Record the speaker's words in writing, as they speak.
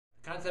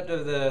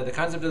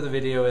concept of the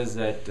video is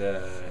that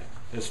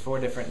there's 4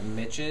 different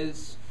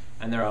Mitches,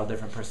 and they're all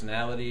different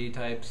personality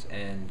types,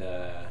 and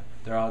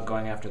they're all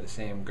going after the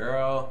same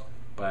girl,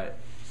 but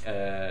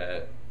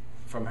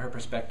from her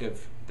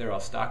perspective, they're all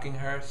stalking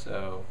her.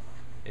 So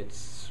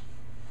it's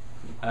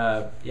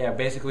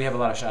basically we have a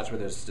lot of shots where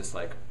there's just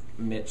like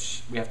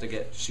Mitch. We have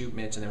to shoot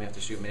Mitch, and then we have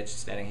to shoot Mitch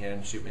standing here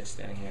and shoot Mitch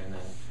standing here, and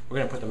then we're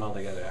gonna put them all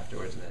together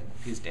afterwards, and then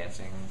he's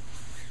dancing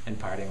and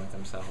partying with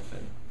himself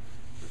and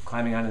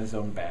climbing on his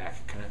own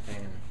back, kind of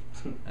thing.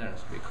 And I don't know,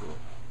 it's pretty cool.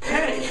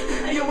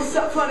 Hey, yo, what's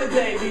up, honey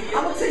baby?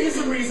 I'ma tell you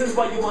some reasons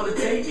why you wanna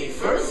date me.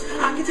 First,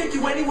 I can take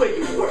you anywhere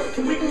you work,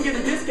 and we can get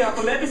a discount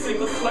from every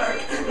single clerk.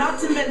 Not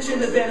to mention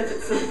the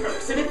benefits and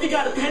perks. And if you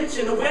got a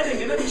pension, a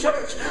wedding, and a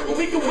church, well,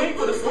 we can wait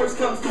for the worst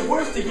comes to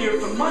worst to hear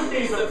from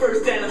Mondays the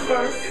first and the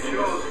first.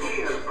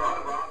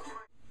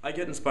 I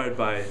get inspired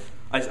by,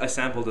 I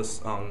sampled this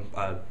song,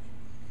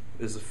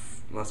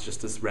 that's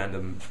just this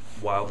random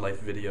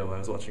wildlife video I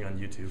was watching on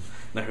YouTube,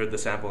 and I heard the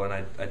sample and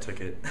I took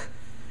it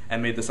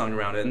and made the song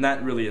around it, and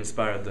that really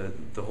inspired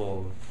the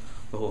whole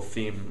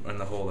theme and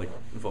the whole like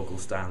vocal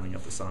styling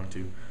of the song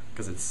too,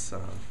 because it's I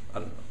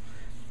don't know,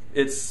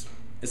 it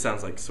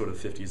sounds like sort of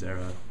 50s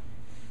era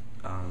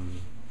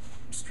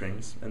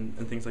strings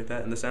and things like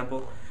that in the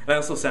sample. And I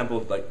also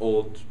sampled like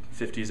old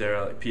 50s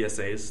era like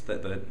PSAs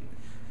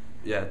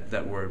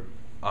that were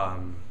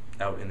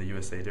out in the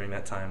USA during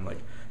that time, like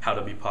how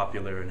to be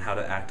popular and how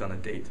to act on a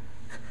date.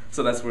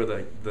 So that's where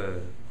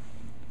the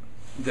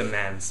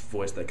man's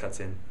voice that cuts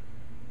in,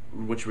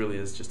 which really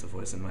is just a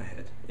voice in my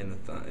head in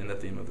the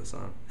theme of the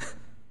song.